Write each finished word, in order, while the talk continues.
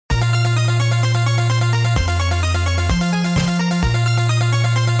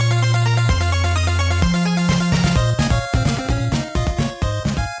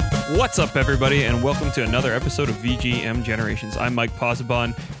What's up, everybody, and welcome to another episode of VGM Generations. I'm Mike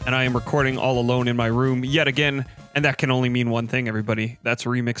Posabon, and I am recording all alone in my room yet again, and that can only mean one thing, everybody. That's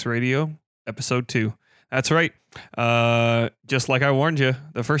Remix Radio, Episode 2. That's right. Just like I warned you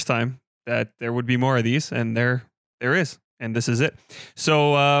the first time that there would be more of these, and there is, and this is it.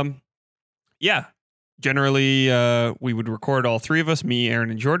 So, generally, we would record all three of us, me, Aaron,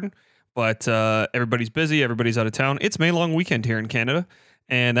 and Jordan, but everybody's busy, everybody's out of town. It's May long weekend here in Canada.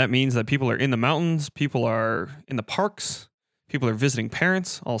 And that means that people are in the mountains, people are in the parks, people are visiting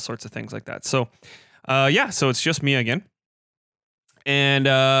parents, all sorts of things like that. So, so it's just me again. And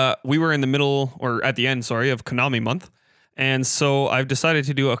we were in the middle, or at the end, of Konami month. And so I've decided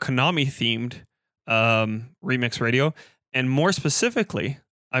to do a Konami-themed remix radio. And more specifically,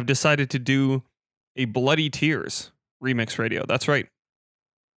 I've decided to do a Bloody Tears remix radio. That's right.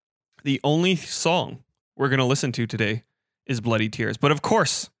 The only song we're going to listen to today is Bloody Tears. But of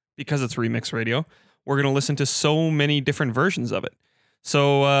course, because it's remix radio, we're going to listen to so many different versions of it.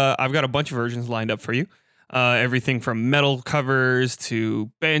 So I've got a bunch of versions lined up for you. Everything from metal covers to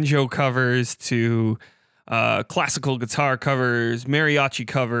banjo covers to classical guitar covers, mariachi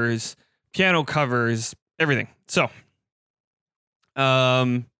covers, piano covers, everything. So,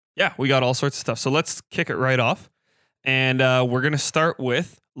 we got all sorts of stuff. So let's kick it right off. And we're going to start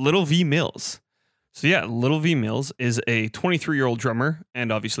with Little V Mills. So yeah, Little V Mills is a 23-year-old drummer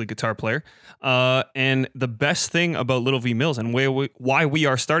and obviously guitar player. And the best thing about Little V Mills and why we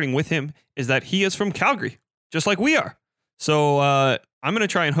are starting with him is that he is from Calgary, just like we are. So I'm going to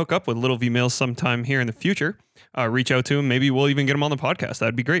try and hook up with Little V Mills sometime here in the future. Reach out to him. Maybe we'll even get him on the podcast.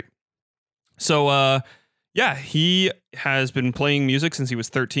 That'd be great. So he has been playing music since he was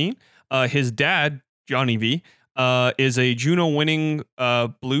 13. His dad, Johnny V, is a Juno-winning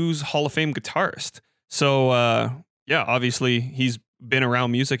Blues Hall of Fame guitarist. So, obviously he's been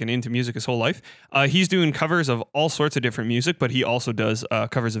around music and into music his whole life. He's doing covers of all sorts of different music, but he also does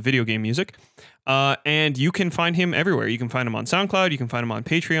covers of video game music. And you can find him everywhere. You can find him on SoundCloud. You can find him on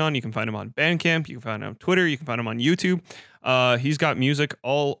Patreon. You can find him on Bandcamp. You can find him on Twitter. You can find him on YouTube. He's got music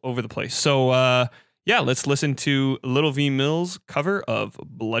all over the place. So, let's listen to Little V Mills' cover of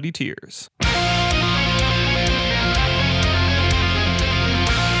Bloody Tears.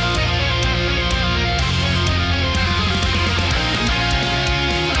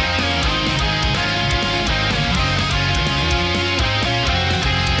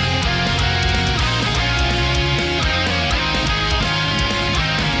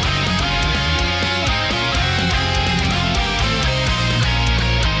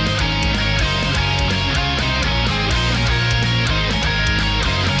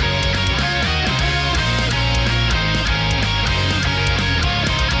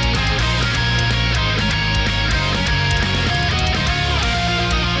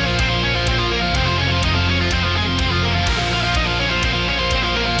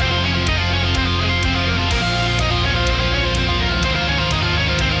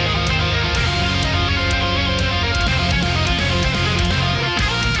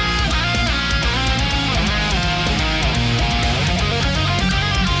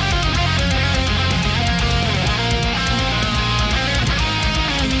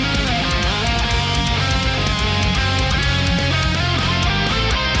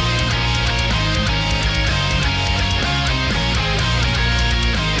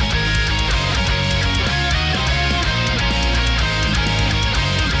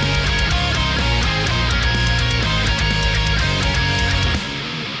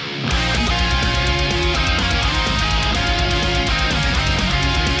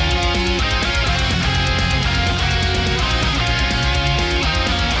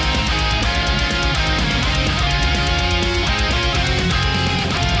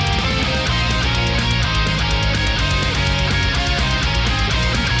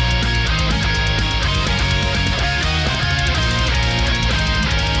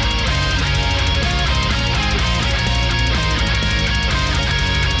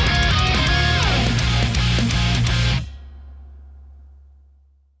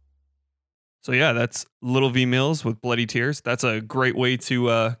 So yeah, that's Little V Mills with Bloody Tears. That's a great way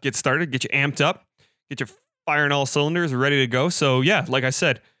to get started, get you amped up, get you firing all cylinders, ready to go. So yeah, like I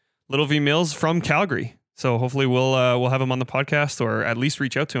said, Little V Mills from Calgary. So hopefully we'll have him on the podcast or at least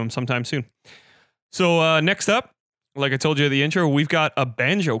reach out to him sometime soon. So next up, like I told you at the intro, we've got a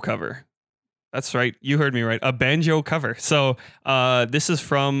banjo cover. That's right. You heard me right. A banjo cover. So this is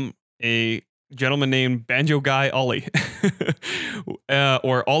from a gentleman named Banjo Guy Ollie,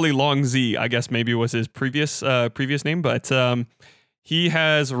 or Ollie Long Z, I guess maybe was his previous name. But he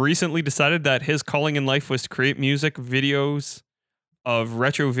has recently decided that his calling in life was to create music videos of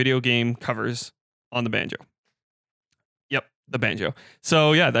retro video game covers on the banjo. Yep, the banjo.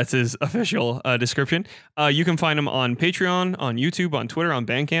 So yeah, that's his official description. You can find him on Patreon, on YouTube, on Twitter, on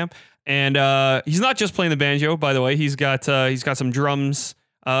Bandcamp, and he's not just playing the banjo. By the way, he's got some drums.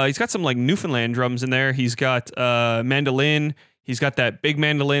 He's got some like Newfoundland drums in there. He's got mandolin. He's got that big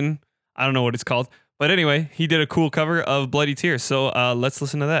mandolin. I don't know what it's called. But anyway, he did a cool cover of Bloody Tears. So let's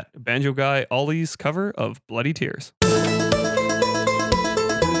listen to that. Banjo Guy Ollie's cover of Bloody Tears.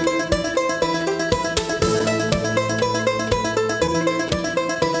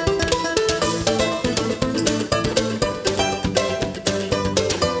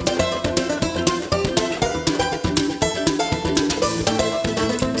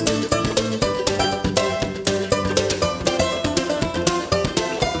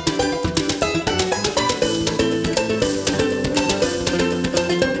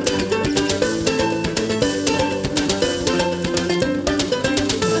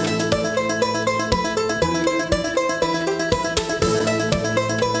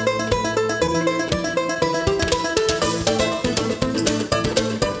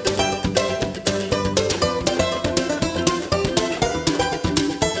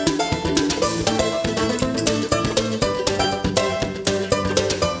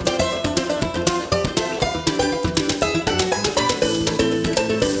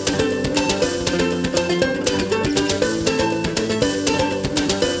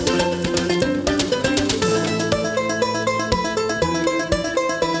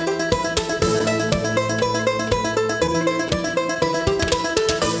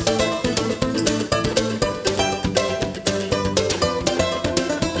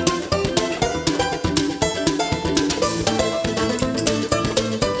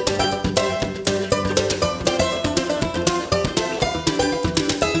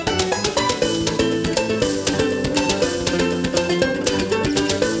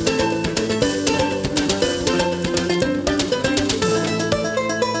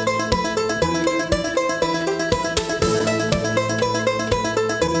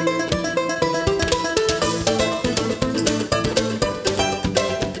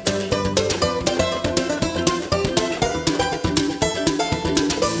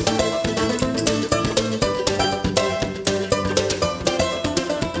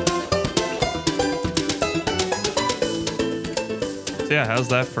 Yeah, how's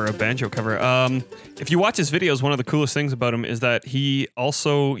that for a banjo cover? If you watch his videos, one of the coolest things about him is that he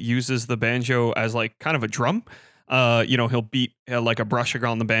also uses the banjo as like kind of a drum. He'll beat like a brush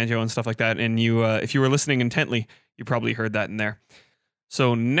on the banjo and stuff like that. And if you were listening intently, you probably heard that in there.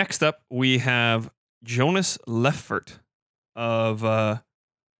 So next up, we have Jonas Leffert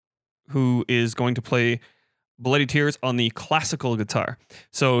who is going to play Bloody Tears on the classical guitar.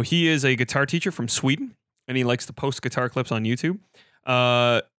 So he is a guitar teacher from Sweden, and he likes to post guitar clips on YouTube.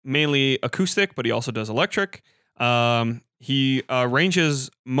 Mainly acoustic, but he also does electric. He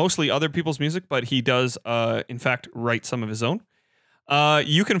arranges mostly other people's music, but he does, in fact, write some of his own.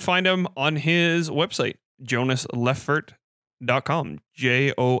 You can find him on his website, jonasleffert.com,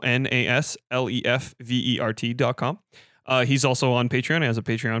 JONASLEFVERT.com. He's also on Patreon. He has a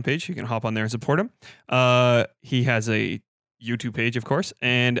Patreon page. You can hop on there and support him. He has a YouTube page, of course,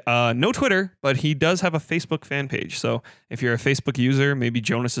 and no Twitter, but he does have a Facebook fan page. So if you're a Facebook user, maybe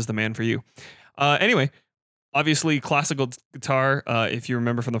Jonas is the man for you. Anyway, obviously classical guitar, if you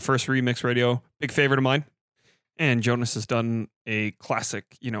remember from the first Remix Radio, big favorite of mine. And Jonas has done a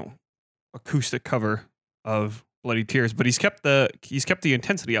classic, acoustic cover of Bloody Tears, but he's kept the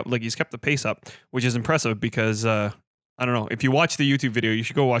intensity up, like he's kept the pace up, which is impressive because I don't know, if you watch the YouTube video, you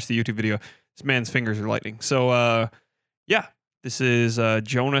should go watch the YouTube video. This man's fingers are lightning. So yeah, this is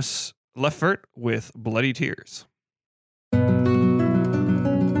Jonas Leffert with Bloody Tears.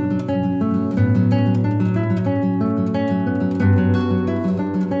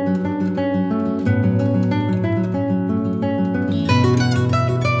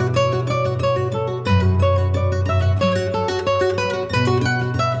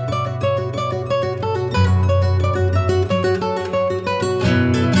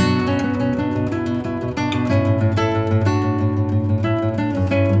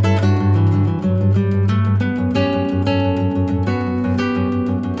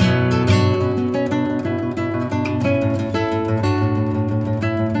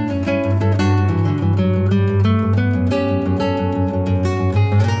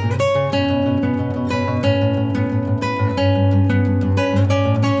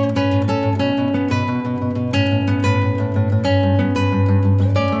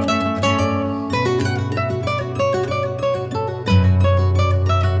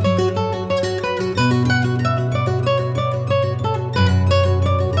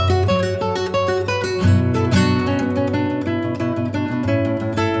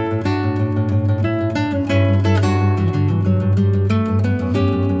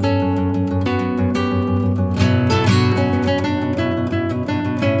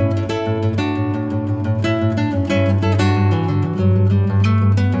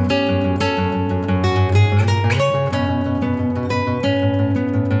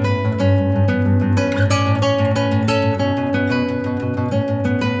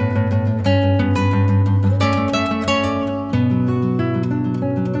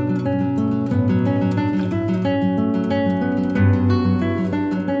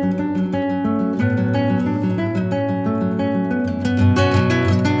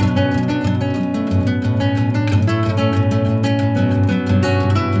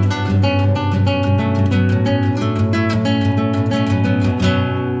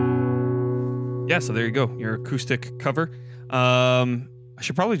 so there you go, your acoustic cover. I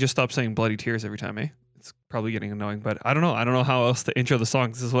should probably just stop saying Bloody Tears every time, eh? It's probably getting annoying, but I don't know. I don't know how else to intro the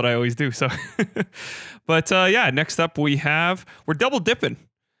song. This is what I always do. So, but yeah, next up we're double dipping.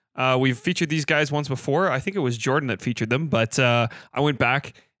 We've featured these guys once before. I think it was Jordan that featured them, but I went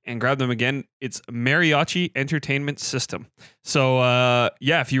back and grabbed them again. It's Mariachi Entertainment System. So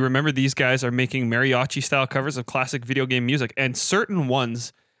yeah, if you remember, these guys are making mariachi style covers of classic video game music, and certain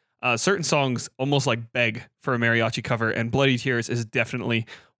songs almost like beg for a mariachi cover, and Bloody Tears is definitely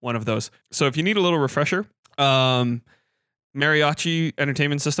one of those. So if you need a little refresher, Mariachi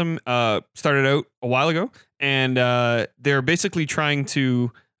Entertainment System started out a while ago, and they're basically trying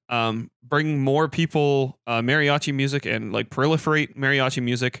to bring more people mariachi music and like proliferate mariachi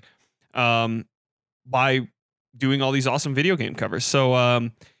music by doing all these awesome video game covers. So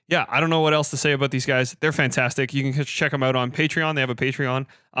yeah, I don't know what else to say about these guys. They're fantastic. You can check them out on Patreon. They have a Patreon.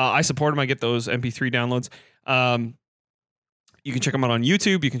 I support them. I get those MP3 downloads. You can check them out on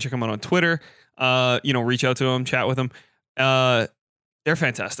YouTube. You can check them out on Twitter. Reach out to them, chat with them. They're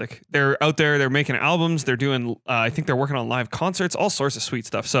fantastic. They're out there. They're making albums. They're doing, I think they're working on live concerts, all sorts of sweet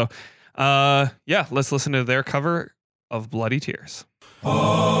stuff. So, yeah, let's listen to their cover of Bloody Tears.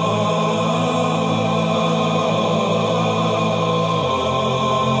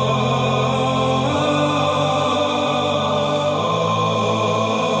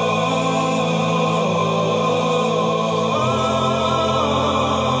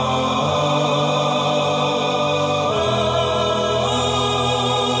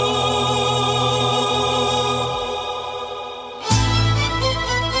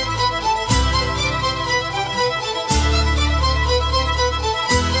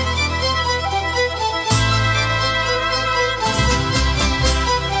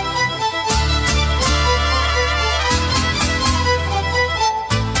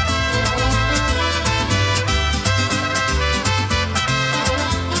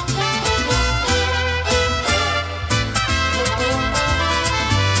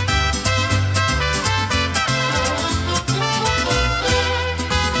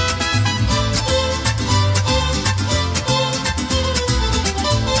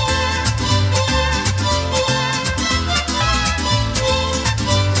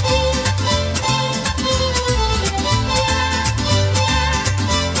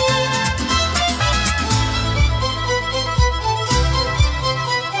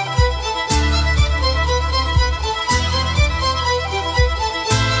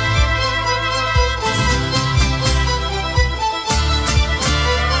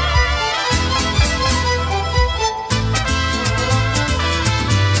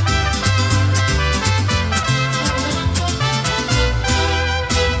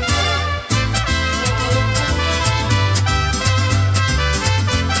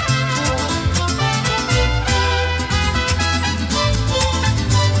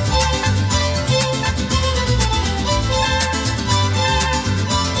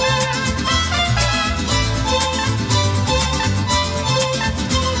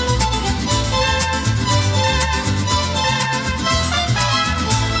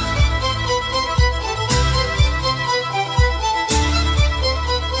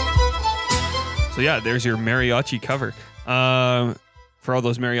 So yeah, there's your mariachi cover for all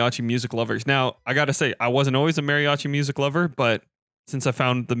those mariachi music lovers. Now, I got to say, I wasn't always a mariachi music lover, but since I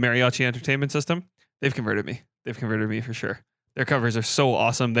found the Mariachi Entertainment System, they've converted me. They've converted me for sure. Their covers are so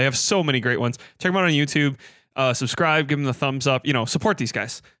awesome. They have so many great ones. Check them out on YouTube. Subscribe, give them the thumbs up. Support these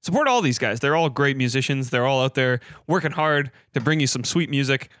guys. Support all these guys. They're all great musicians. They're all out there working hard to bring you some sweet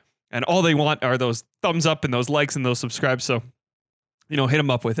music. And all they want are those thumbs up and those likes and those subscribes. So, hit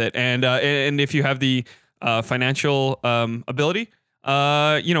them up with it. And if you have the financial ability,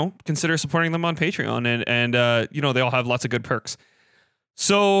 consider supporting them on Patreon. And they all have lots of good perks.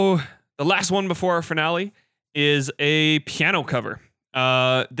 So the last one before our finale is a piano cover.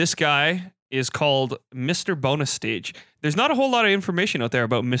 This guy is called Mr. Bonus Stage. There's not a whole lot of information out there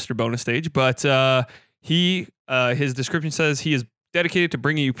about Mr. Bonus Stage, but his description says he is dedicated to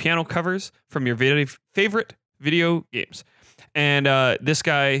bringing you piano covers from your favorite video games. And this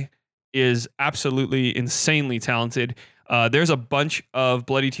guy is absolutely insanely talented. There's a bunch of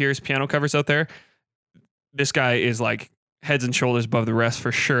Bloody Tears piano covers out there. This guy is like heads and shoulders above the rest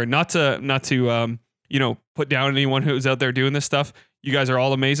for sure. Not to put down anyone who's out there doing this stuff. You guys are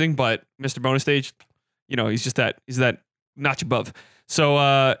all amazing, but Mr. Bonus Stage, he's that notch above.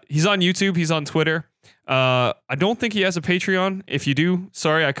 So he's on YouTube, he's on Twitter. I don't think he has a Patreon. If you do,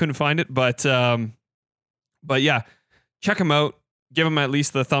 sorry, I couldn't find it, but yeah, check him out. Give him at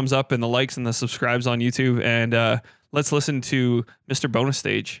least the thumbs up and the likes and the subscribes on YouTube, and let's listen to Mr. Bonus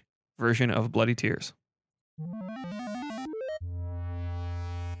Stage version of Bloody Tears.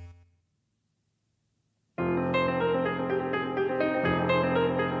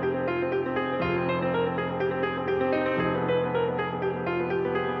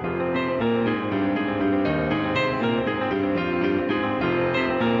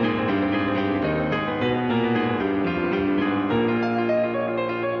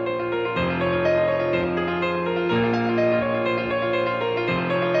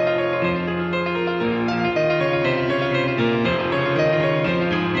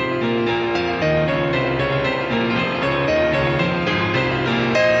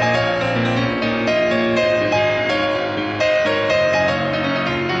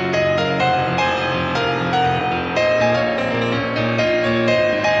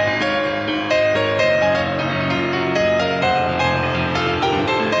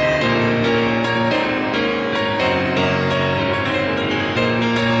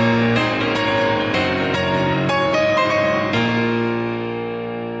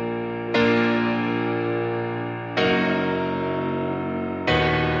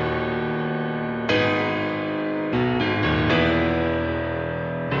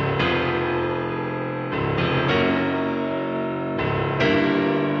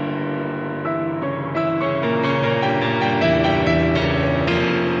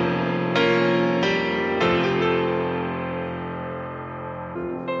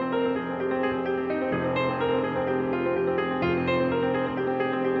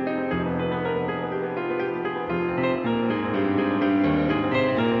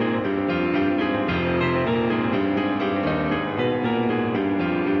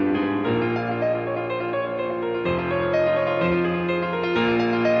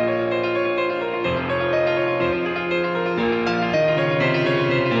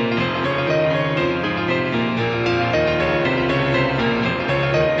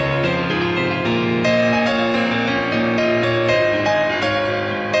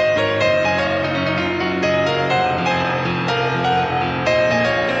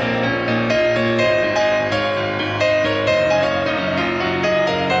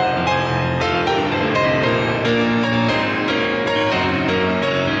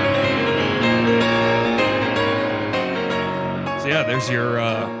 There's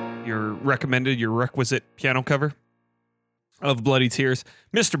your recommended, your requisite piano cover of Bloody Tears.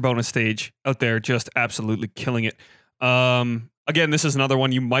 Mr. Bonus Stage out there just absolutely killing it. Again, this is another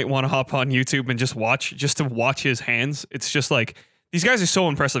one you might want to hop on YouTube and just to watch his hands. It's just like, these guys are so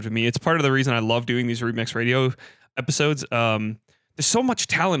impressive to me. It's part of the reason I love doing these Remix Radio episodes. There's so much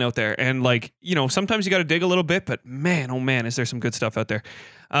talent out there, and like, you know, sometimes you got to dig a little bit, but man, oh man, is there some good stuff out there.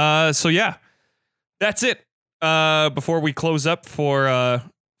 So yeah, that's it. Before we close up for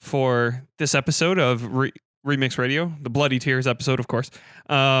this episode of Remix Radio, the Bloody Tears episode, of course.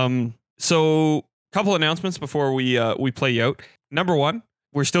 So couple announcements before we play you out. Number one,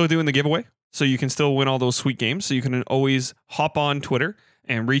 we're still doing the giveaway, so you can still win all those sweet games. So you can always hop on Twitter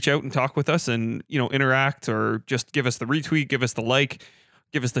and reach out and talk with us, and, you know, interact, or just give us the retweet, give us the like,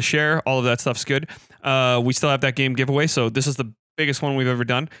 give us the share. All of that stuff's good. We still have that game giveaway, so this is the biggest one we've ever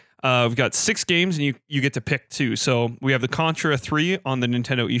done. We've got 6 games, and you get to pick 2. So we have the Contra 3 on the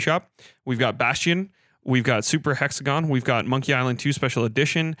Nintendo eShop. We've got Bastion. We've got Super Hexagon. We've got Monkey Island 2 Special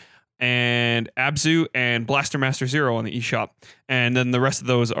Edition, and Abzu and Blaster Master Zero on the eShop. And then the rest of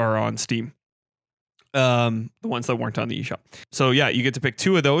those are on Steam. The ones that weren't on the eShop. So yeah, you get to pick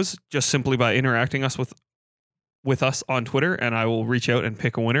 2 of those just simply by interacting with us on Twitter, and I will reach out and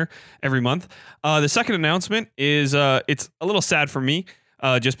pick a winner every month. The second announcement is it's a little sad for me,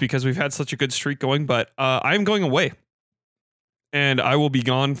 just because we've had such a good streak going, but I'm going away, and I will be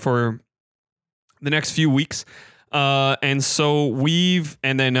gone for the next few weeks. And so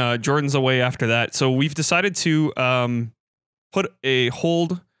Jordan's away after that. So we've decided to put a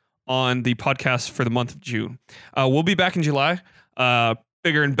hold on the podcast for the month of June. We'll be back in July,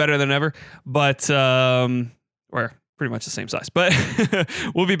 bigger and better than ever, but we're pretty much the same size, but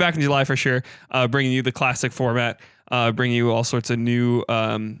we'll be back in July for sure, bringing you the classic format, bringing you all sorts of new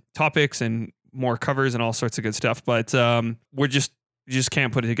topics and more covers and all sorts of good stuff. But you just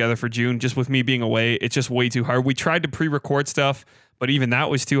can't put it together for June. Just with me being away, it's just way too hard. We tried to pre-record stuff, but even that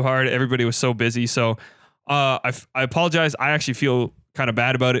was too hard. Everybody was so busy. So I apologize. I actually feel kind of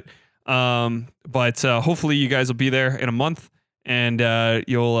bad about it. But hopefully you guys will be there in a month, and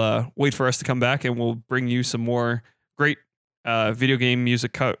you'll wait for us to come back, and we'll bring you some more great video game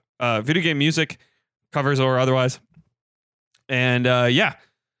music covers or otherwise. And yeah,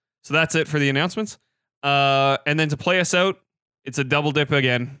 so that's it for the announcements. And then to play us out, it's a double dip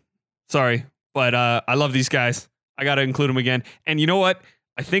again. Sorry, but I love these guys. I got to include them again. And you know what?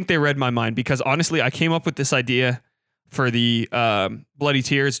 I think they read my mind because honestly, I came up with this idea for the Bloody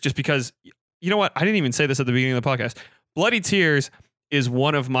Tears just because, you know what? I didn't even say this at the beginning of the podcast. Bloody Tears is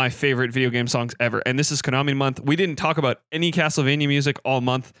one of my favorite video game songs ever. And this is Konami month. We didn't talk about any Castlevania music all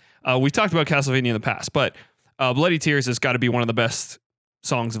month. We've talked about Castlevania in the past, but Bloody Tears has got to be one of the best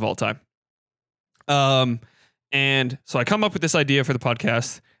songs of all time. And so I come up with this idea for the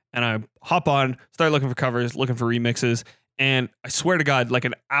podcast and I hop on, start looking for covers, looking for remixes. And I swear to God, like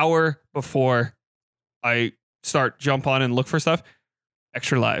an hour before I jump on and look for stuff,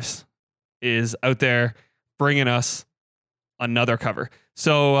 Extra Lives is out there bringing us another cover.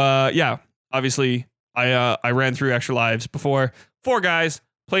 So yeah, obviously I ran through Extra Lives before. 4 guys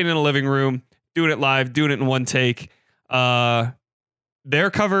playing in a living room, doing it live, doing it in one take.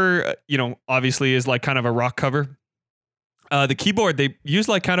 Their cover, obviously is like kind of a rock cover. The keyboard, they use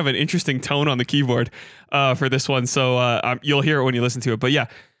like kind of an interesting tone on the keyboard for this one. So you'll hear it when you listen to it. But yeah,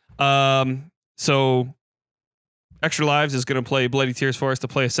 so Extra Lives is going to play Bloody Tears for us to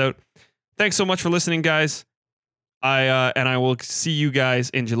play us out. Thanks so much for listening, guys. I will see you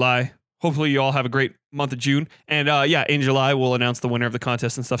guys in July. Hopefully you all have a great month of June. And yeah, in July, we'll announce the winner of the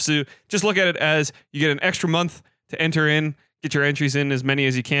contest and stuff. So just look at it as you get an extra month to enter in, get your entries in as many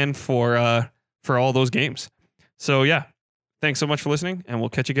as you can for all those games. So yeah, thanks so much for listening, and we'll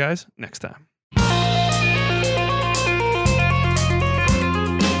catch you guys next time.